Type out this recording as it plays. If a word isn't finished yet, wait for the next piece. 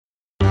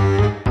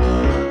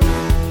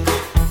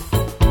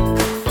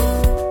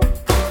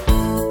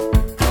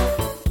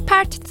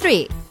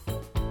쓰리.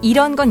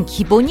 이런 건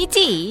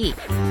기본이지.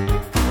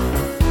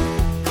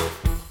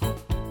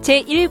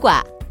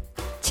 제1과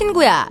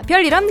친구야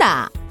별일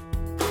없나?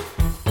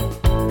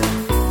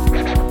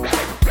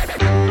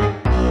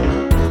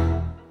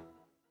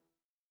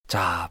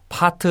 자,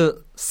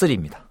 파트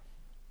 3입니다.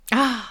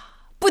 아,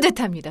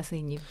 뿌듯합니다,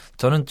 선생님.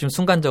 저는 지금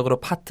순간적으로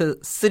파트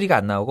 3가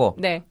안 나오고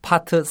네.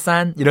 파트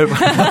 3 이럴 뻔.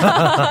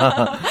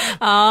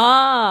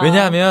 아,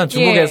 왜냐하면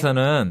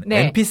중국에서는 예.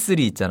 네. MP3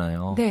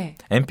 있잖아요. 네.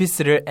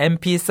 MP3를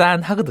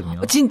MP3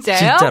 하거든요. 진짜요?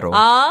 진짜로.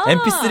 아.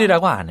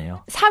 MP3라고 안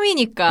해요.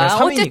 3이니까. 네,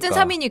 3이니까. 어쨌든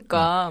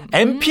 3이니까.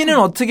 MP는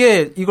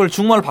어떻게 이걸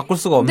중국말로 바꿀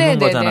수가 없는 네,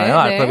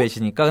 거잖아요. 네, 네.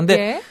 알파벳이니까. 근데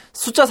네.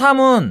 숫자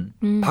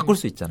 3은 바꿀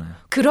수 있잖아요.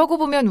 그러고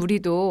보면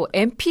우리도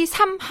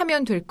MP3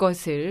 하면 될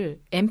것을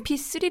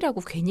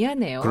MP3라고 괜히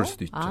하네요. 그럴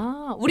수도 있죠.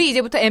 아, 우리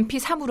이제부터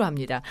MP3으로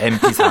합니다.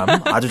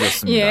 MP3 아주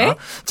좋습니다. 예.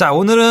 자,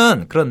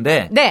 오늘은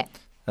그런데 네.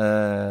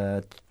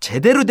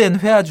 제대로 된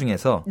회화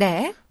중에서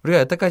네. 우리가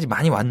여태까지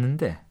많이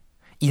왔는데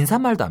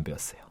인사말도 안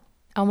배웠어요.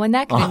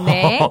 어머나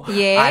그랬네.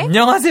 예.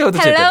 안녕하세요도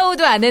제대로.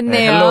 헬로우도 안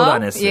했네요. 네, 헬로우도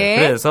안 했어요. 예.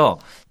 그래서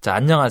자,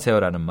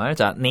 안녕하세요라는 말.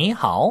 자,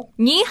 니하오.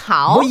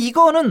 니하오. 뭐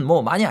이거는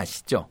뭐 많이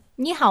아시죠?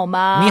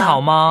 니하오마.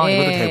 니하오마 예.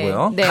 이것도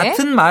되고요. 네.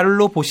 같은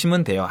말로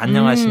보시면 돼요.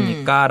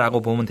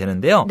 안녕하십니까라고 보면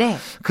되는데요. 네.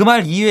 그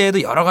말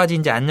이외에도 여러 가지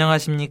이제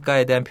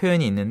안녕하십니까에 대한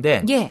표현이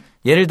있는데 예.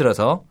 예를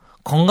들어서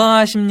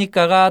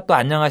건강하십니까가 또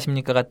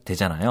안녕하십니까가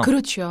되잖아요.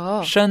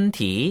 그렇죠. 身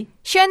体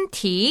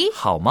션티.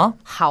 好吗?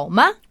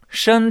 하오마.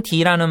 身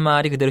体라는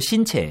말이 그대로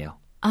신체예요.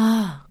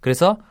 아.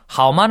 그래서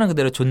好吗는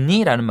그대로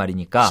좋니라는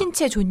말이니까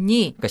신체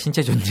좋니? 그러니까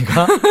신체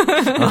좋니가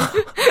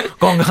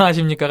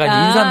건강하십니까가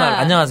인사말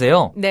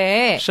안녕하세요.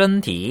 네. 身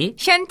体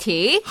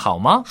션티. 好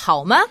吗?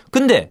 하오마.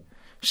 근데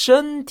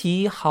身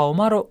体好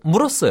吗로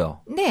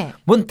물었어요. 네.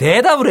 뭔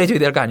대답을 해줘야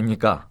될 거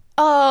아닙니까?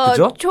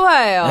 그죠?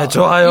 좋아요. 네,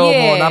 좋아요,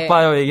 예. 뭐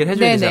나빠요 얘기를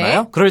해줘야 네네.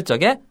 되잖아요. 그럴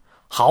적에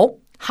好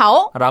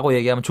하오. 라고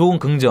얘기하면 좋은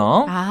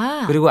긍정.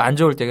 아. 그리고 안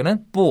좋을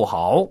때는 不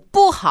好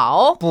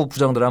뿌하오.不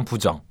부정 들어가면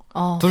부정.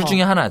 어허. 둘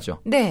중에 하나죠.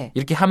 네.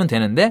 이렇게 하면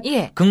되는데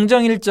예.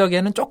 긍정일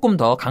적에는 조금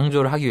더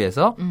강조를 하기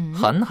위해서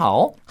很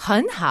好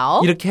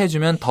헌하오. 이렇게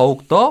해주면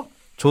더욱더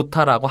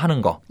좋다라고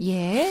하는 거.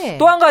 예.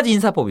 또 한 가지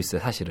인사법이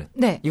있어요, 사실은.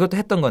 네. 이것도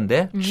했던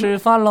건데 吃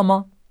饭了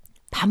吗?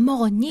 밥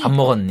먹었니? 밥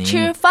먹었니?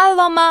 吃饭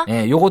了吗?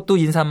 예, 요것도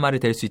인사말이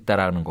될 수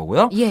있다라는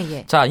거고요. 예,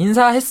 예. 자,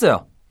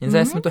 인사했어요.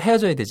 인사했으면 또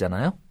헤어져야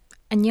되잖아요.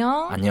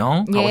 안녕.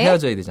 안녕 하고 예.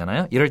 헤어져야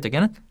되잖아요. 이럴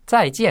때에는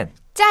再见.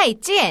 再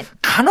见.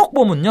 간혹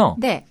보면요.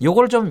 네.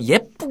 요걸 좀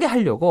예쁘게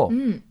하려고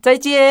再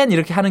见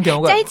이렇게 하는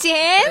경우가 再见.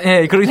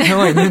 예, 그런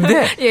경우가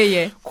있는데 예,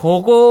 예.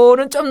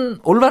 그거는 좀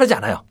올바르지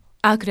않아요.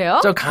 아, 그래요?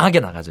 좀 강하게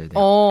나가줘야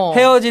돼요.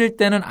 헤어질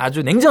때는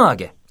아주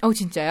냉정하게.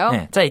 진짜요?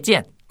 네, 再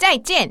见. 再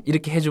见.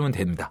 이렇게 해주면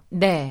됩니다.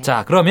 네.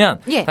 자,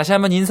 그러면 예. 다시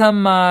한번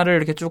인사말을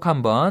이렇게 쭉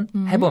한번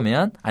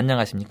해보면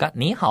안녕하십니까?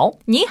 你好.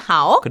 你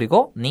好.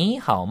 그리고 你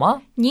好吗?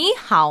你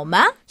好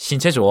吗?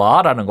 신체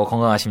좋아라는 거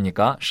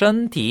건강하십니까?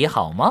 身体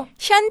好吗?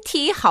身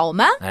体好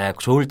吗? 네,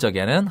 좋을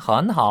적에는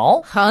很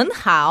好. 很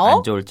好.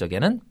 안 좋을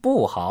적에는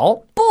不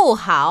好. 不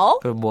好.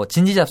 그리고 뭐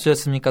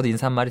진지잡수였습니까도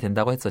인사말이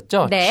된다고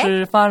했었죠? 네.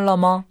 吃饭了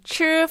吗?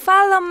吃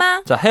饭了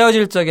吗? 자,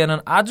 헤어질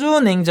적에는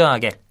아주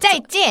냉정하게. 再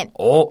见.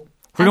 오,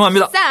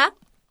 훌륭합니다. 아싸.